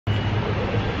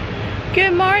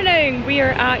Good morning, we are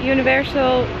at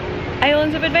Universal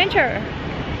Islands of Adventure.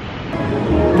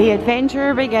 The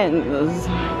adventure begins.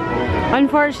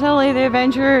 Unfortunately, the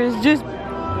adventure is just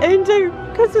ending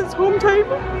because it's home time.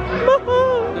 Till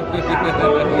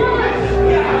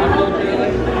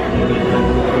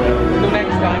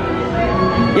next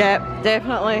time. Yep,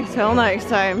 definitely. Till next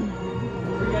time.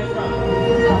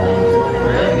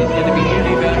 It's going to be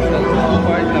Universal.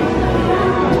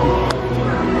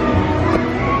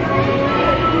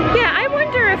 Yeah, I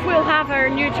wonder if we'll have our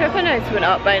new trip announcement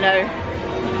up by now.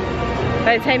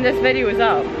 By the time this video is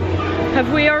up.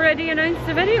 Have we already announced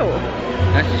the video?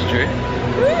 That is true.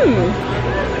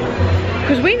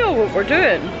 Because we know what we're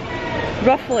doing.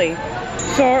 Roughly.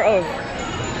 Sort of.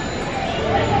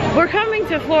 We're coming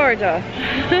to Florida.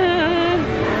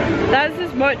 That's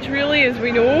as much really as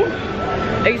we know.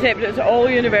 Except it's all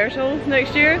Universal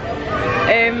next year.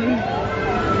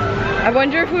 I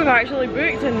wonder if we've actually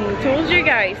booked and told you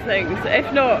guys things.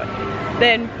 If not,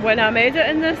 then when I'm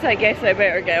editing this, I guess I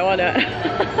better get on it.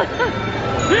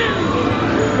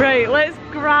 Right, let's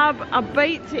grab a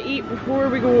bite to eat before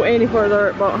we go any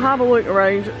further, but have a look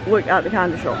around, look at the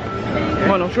candy shop.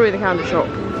 Come on, I'll show you the candy shop.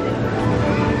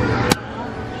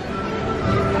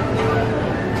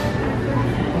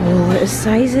 Oh, look at the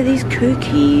size of these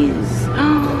cookies.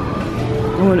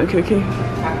 I want a cookie.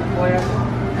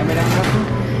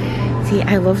 See,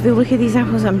 I love the look of these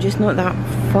apples, I'm just not that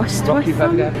fussed with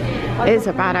them. It's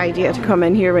a bad idea to come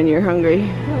in here when you're hungry.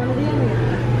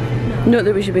 Not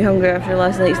that we should be hungry after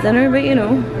last night's dinner, but you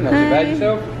know. Not too bad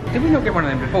yourself. Did we not get one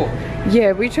of them before?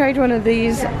 Yeah, we tried one of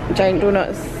these giant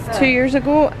donuts 2 years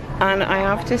ago, and I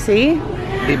have to say...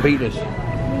 It beat us.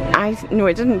 No,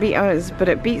 it didn't beat us, but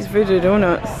it beats Voodoo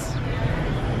Donuts.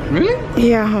 Really?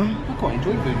 Yeah. I quite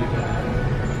enjoyed Voodoo Donuts.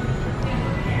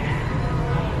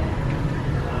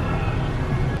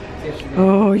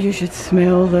 Oh, you should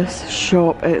smell this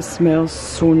shop. It smells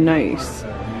so nice.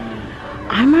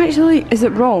 I'm actually, is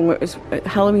it wrong?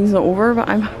 Halloween's not over, but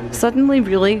I'm suddenly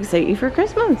really excited for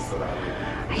Christmas.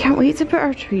 I can't wait to put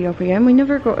our tree up again. We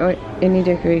never got any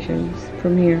decorations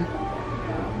from here.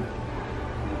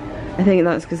 I think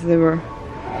that's because they were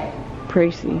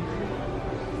pricey.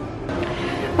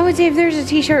 Oh, Dave, there's a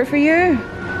t-shirt for you.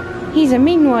 He's a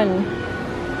mean one.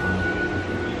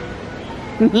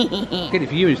 Get it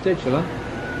for you instead, shall I?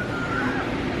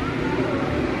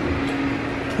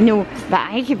 No, but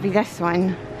I could be this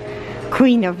one.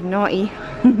 Queen of Naughty.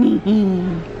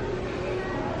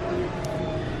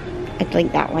 I'd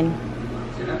like that one.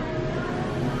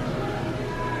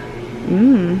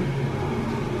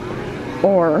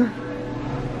 Or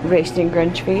resting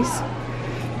Grinch face.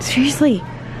 Seriously.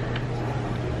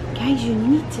 Guys, you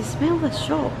need to smell this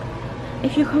shop.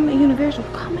 If you come to Universal,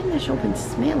 come in the shop and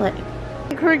smell it. I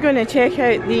think we're going to check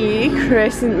out the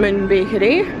Croissant Moon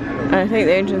Bakery. I think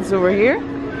the entrance is over here.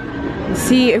 And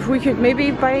see if we could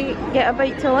maybe get a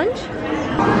bite to lunch.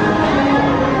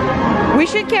 We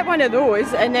should get one of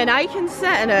those and then I can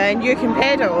sit in it and you can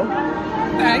pedal.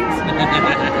 Thanks.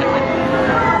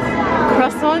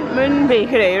 Croissant Moon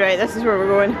Bakery. Right, this is where we're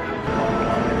going.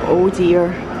 Oh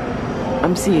dear.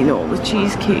 I'm seeing all the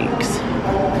cheesecakes.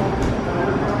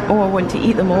 Oh, I want to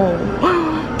eat them all.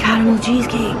 Caramel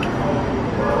cheesecake.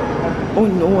 Oh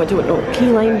no, I don't know. Key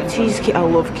lime cheesecake. I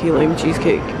love key lime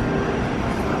cheesecake.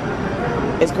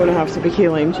 It's going to have to be key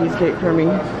lime cheesecake for me.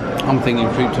 I'm thinking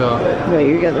fruit tart. Right,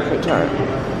 you get the fruit tart.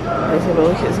 Let's have a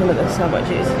look at some of the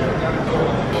sandwiches.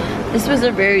 This was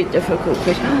a very difficult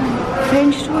question.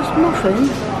 French toast muffin?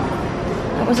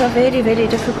 That was a very, very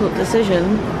difficult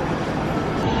decision.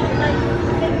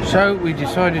 So we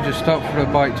decided to stop for a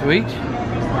bite to eat.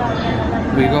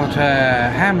 We got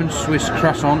a ham and Swiss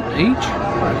croissant each.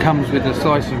 It comes with a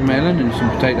slice of melon and some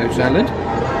potato salad.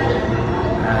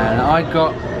 And I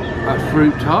got a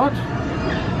fruit tart.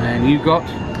 And you got?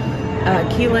 A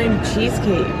key lime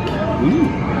cheesecake. Ooh.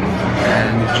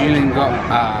 And Julian got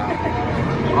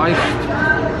iced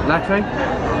latte.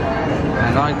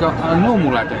 And I got a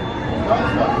normal latte.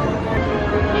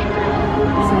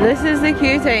 So this is the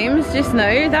queue times just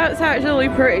now. That's actually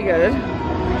pretty good.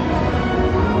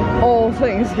 All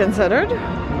things considered.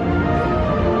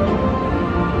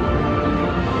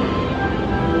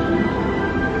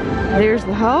 There's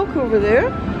the Hulk over there.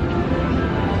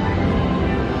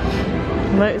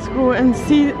 Let's go and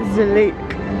see the lake.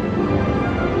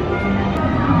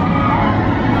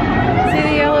 See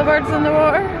the yellow birds in the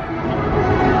water?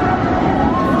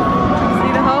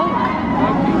 See the Hulk?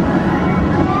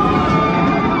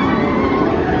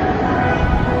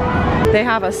 They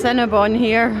have a Cinnabon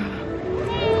here.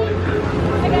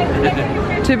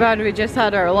 Too bad we just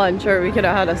had our lunch, or we could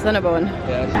have had a Cinnabon.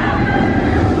 Yeah.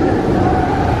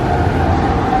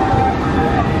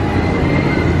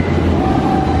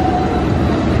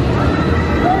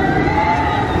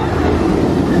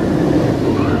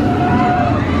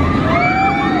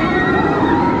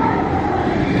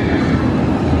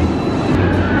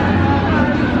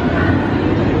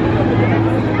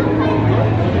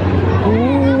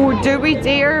 Do we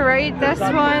dare ride this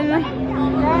one?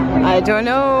 I don't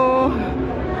know.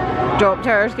 Drop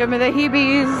towers give me the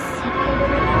heebies.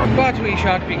 What we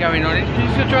should be going on?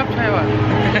 It's a drop tower.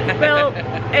 Well,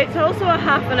 it's also a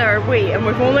half an hour wait, and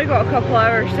we've only got a couple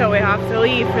hours till we have to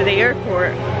leave for the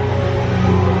airport.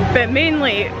 But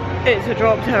mainly, it's a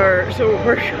drop tower, so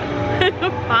we're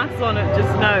gonna pass on it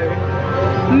just now.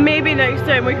 Maybe next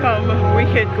time we come, we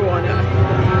could go on it.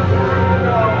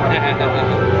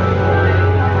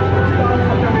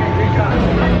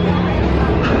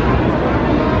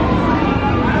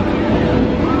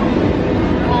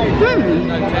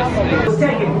 Was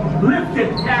taken,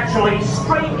 lifted actually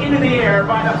straight into the air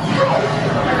by the throat.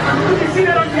 You can see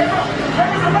that on camera. That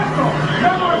is a vessel.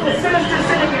 Member of the sinister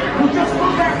syndicate who just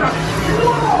moved after.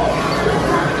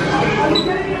 Are you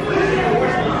getting it?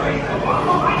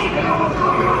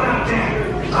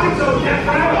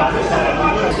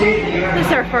 This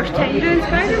is our first time doing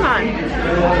Spider-Man.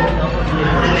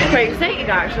 Quite excited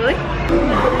actually.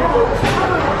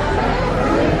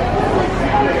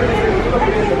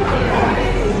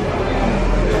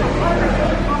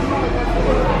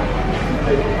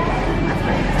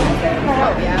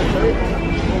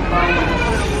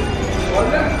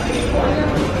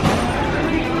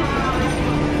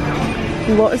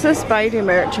 Lots of Spidey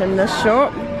merch in this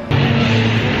shop.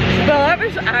 Well, that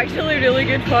was actually really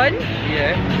good fun.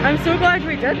 Yeah. I'm so glad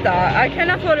we did that. I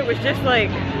kind of thought it was just like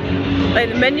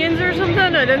the Minions or something.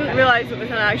 I didn't realise it was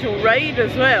an actual ride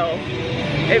as well.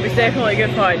 It was definitely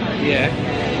good fun. Yeah.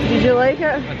 Did you like it?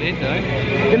 I did though.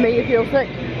 Did it make you feel sick?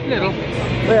 Little.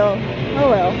 Well, oh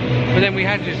well. But then we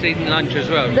had just eaten lunch as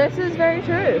well. This is very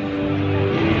true.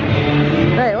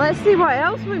 Right, let's see what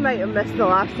else we might have missed the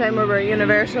last time we were at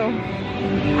Universal.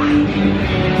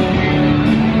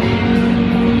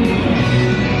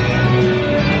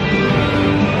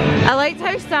 I liked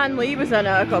how Stan Lee was in it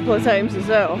a couple of times as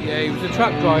well. Yeah, he was a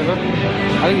truck driver. I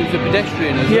think he was a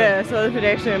pedestrian as well. Yeah, so the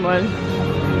pedestrian one.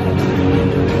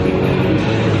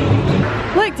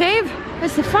 Look, Dave,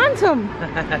 it's the Phantom.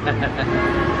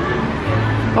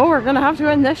 Oh, we're gonna have to go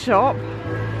in this shop.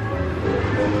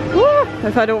 Woo,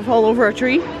 if I don't fall over a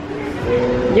tree.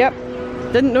 Yep,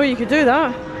 didn't know you could do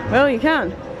that. Well, you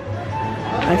can.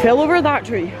 I fell over that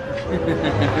tree.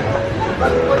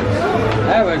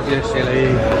 That was just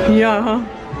silly. Yeah.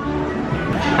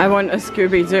 I want a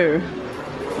Scooby-Doo.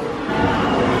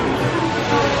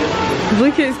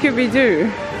 Look at Scooby-Doo.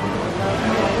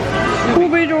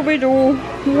 Scooby-Dooby-Doo,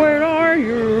 where are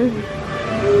you?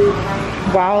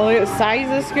 Wow, look at the size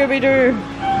of Scooby-Doo.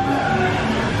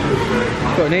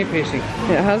 It's got an ear piercing.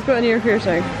 It has got an ear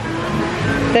piercing.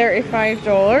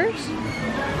 $35.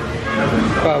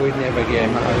 Well, we'd never get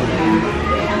him at home.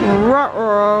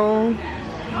 Ruh-roh.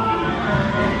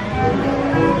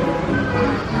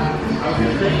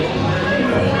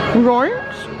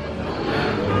 Right?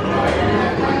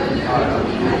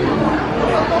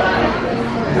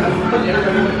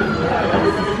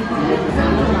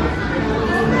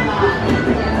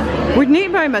 We'd need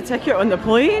to buy my ticket on the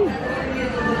plane.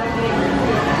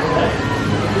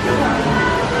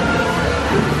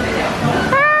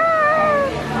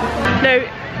 Now,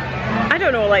 I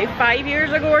don't know, like 5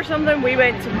 years ago or something, we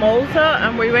went to Malta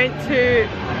and we went to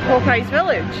Popeye's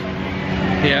Village.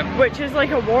 Yeah. Which is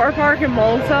like a water park in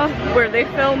Malta where they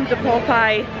filmed the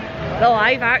Popeye, the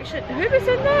live action. Who was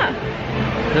in that?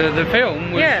 The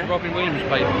film was Yeah. Robin Williams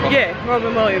played. Yeah,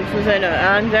 Robin Williams was in it,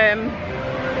 and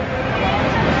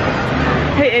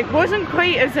it wasn't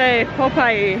quite as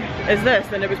Popeye as this,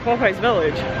 and it was Popeye's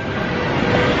Village.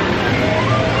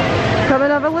 Come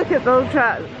and have a look at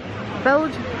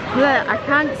I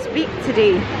can't speak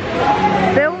today.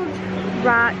 Build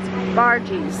rat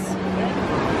barges.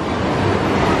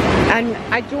 And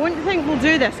I don't think we'll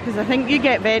do this because I think you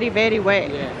get very, very wet.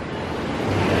 Yeah.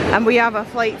 And we have a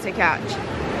flight to catch.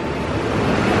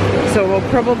 So we'll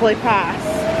probably pass.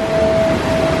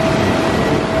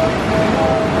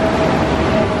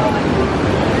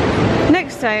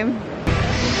 Next time,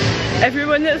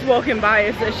 everyone that's walking by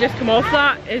us that's just come off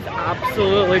that is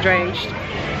absolutely drenched.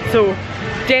 So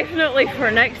definitely for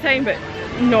next time, but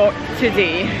not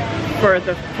today for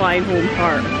the flying home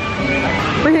part.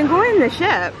 We can go in the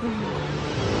ship.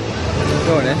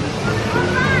 Go on then.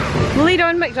 Lead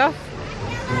on, McDuff.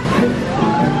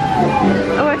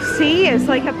 Oh, I see, it's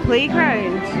like a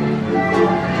playground.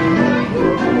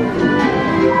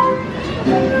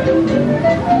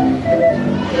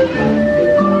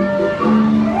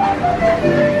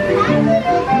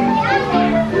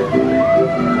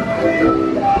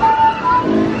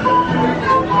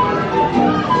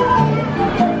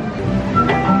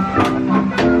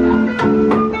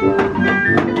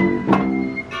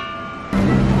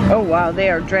 Oh wow, they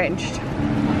are drenched.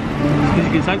 Because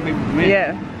you can soak people from here.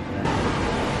 Yeah.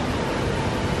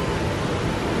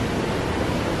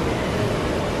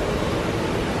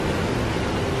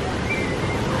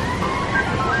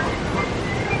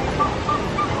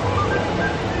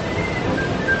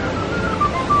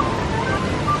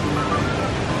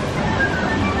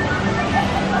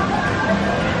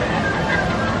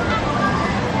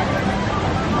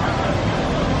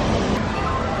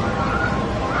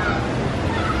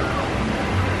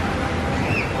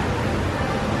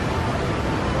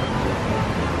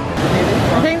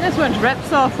 This one's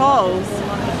Ripsaw Falls.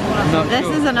 This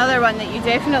is another one that you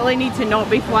definitely need to not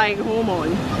be flying home on.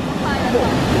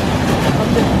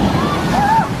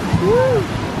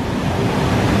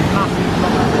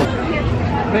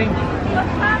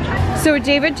 So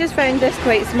David just found this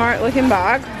quite smart looking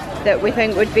bag that we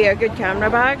think would be a good camera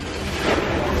bag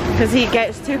because he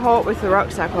gets too hot with the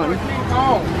rucksack on.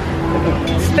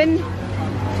 Spin.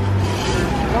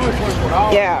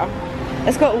 Yeah.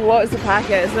 It's got lots of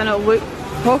pockets and it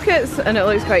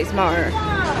looks quite smart.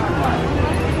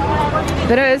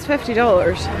 But it is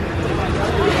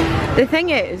 $50. The thing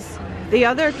is, the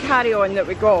other carry-on that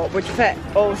we got would fit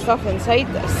all the stuff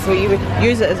inside this, so you would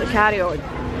use it as a carry-on.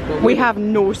 We have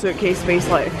no suitcase space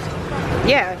left.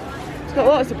 Yeah, it's got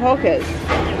lots of pockets.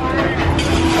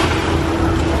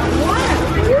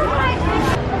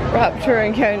 Raptor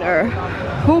encounter.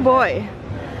 Oh boy,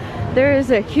 there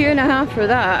is a queue and a half for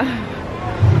that.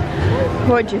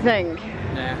 What do you think?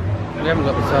 Nah, we haven't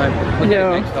got the time. We'll get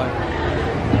it next time.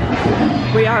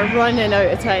 We are running out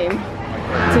of time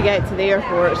to get to the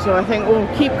airport, so I think we'll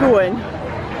keep going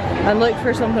and look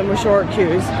for something with short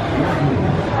queues.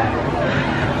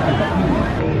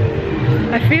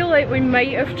 I feel like we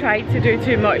might have tried to do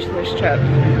too much this trip.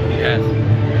 Yes.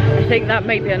 I think that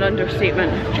might be an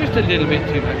understatement. Just a little bit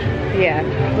too much. Yeah,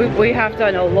 we have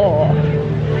done a lot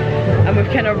and we've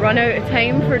kind of run out of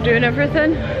time for doing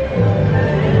everything.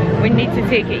 We need to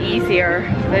take it easier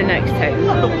the next time.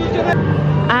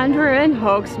 And we're in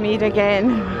Hogsmeade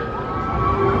again.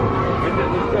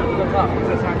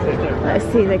 Let's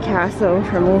see the castle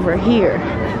from over here.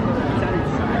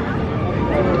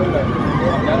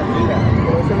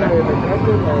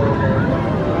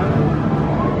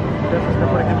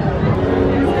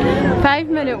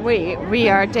 Five-minute wait. We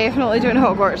are definitely doing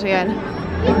Hogwarts again.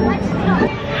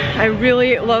 I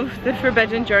really love the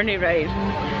Forbidden Journey ride.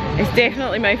 It's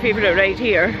definitely my favourite ride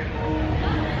here.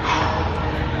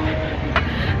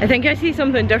 I think I see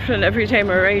something different every time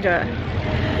I ride it.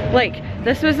 Like,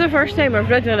 this was the first time I've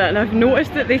ridden it and I've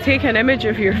noticed that they take an image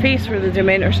of your face for the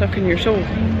Dementor sucking your soul.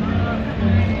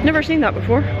 Never seen that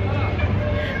before.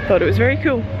 Thought it was very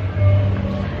cool.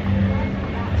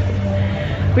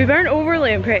 We weren't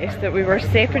overly impressed that we were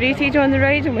separated on the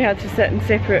ride and we had to sit in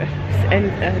separate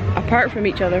apart from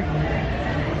each other.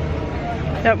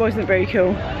 That wasn't very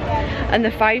cool. And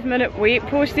the 5-minute wait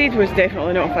posted was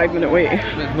definitely not a 5-minute wait.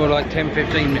 It's more like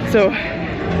 10-15 minutes. So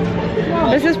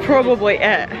this is probably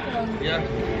it. Yeah.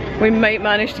 We might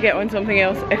manage to get on something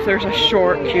else if there's a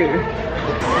short queue.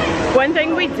 One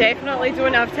thing we definitely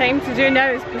don't have time to do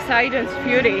now is Poseidon's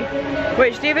Fury,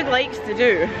 which David likes to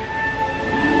do.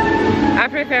 I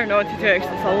prefer not to do it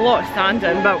because it's a lot of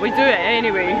standing, but we do it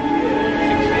anyway.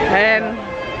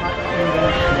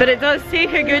 But it does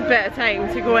take a good bit of time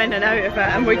to go in and out of it,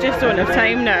 and we just don't have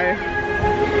time now.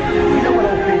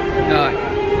 No.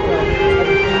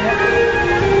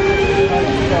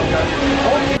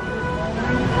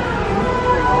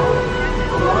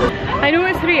 I know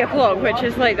it's 3 o'clock, which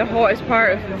is like the hottest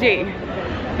part of the day,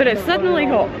 but it's suddenly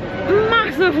got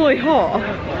massively hot.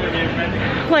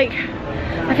 Like,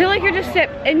 I feel like I just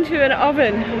stepped into an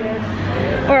oven,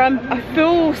 or a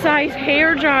full-size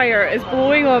hairdryer is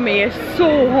blowing on me. It's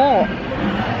so hot.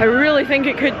 I really think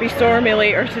it could be stormy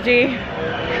later today.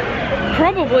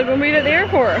 Probably when we're at the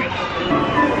airport.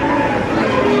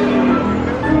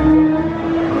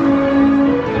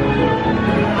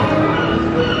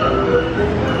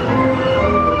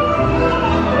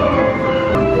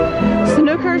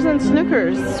 Snookers and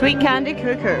Snookers, sweet candy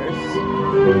cookers.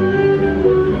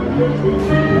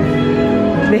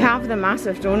 They have the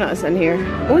massive donuts in here.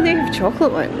 Oh, they have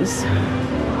chocolate ones.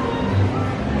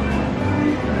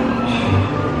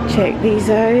 Check these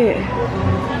out.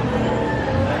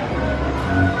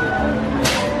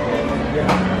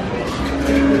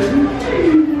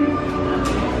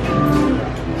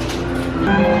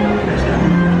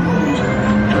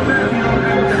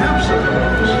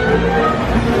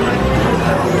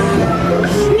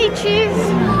 Snitches!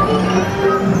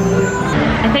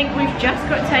 I think we've just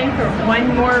got time for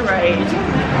one more ride.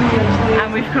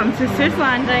 And we've come to Seuss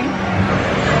Landing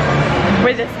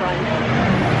with this one.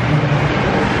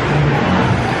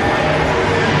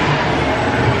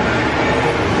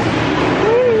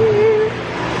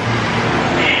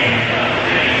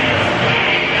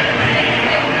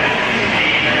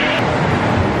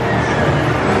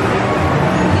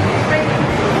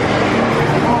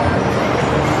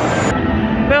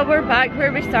 Well, we're back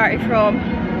where we started from,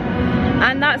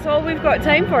 and that's all we've got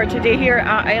time for today here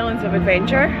at Islands of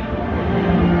Adventure.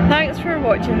 Thanks for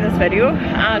watching this video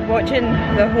and watching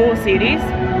the whole series,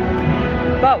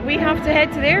 but we have to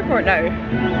head to the airport now.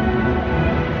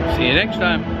 See you next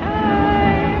time.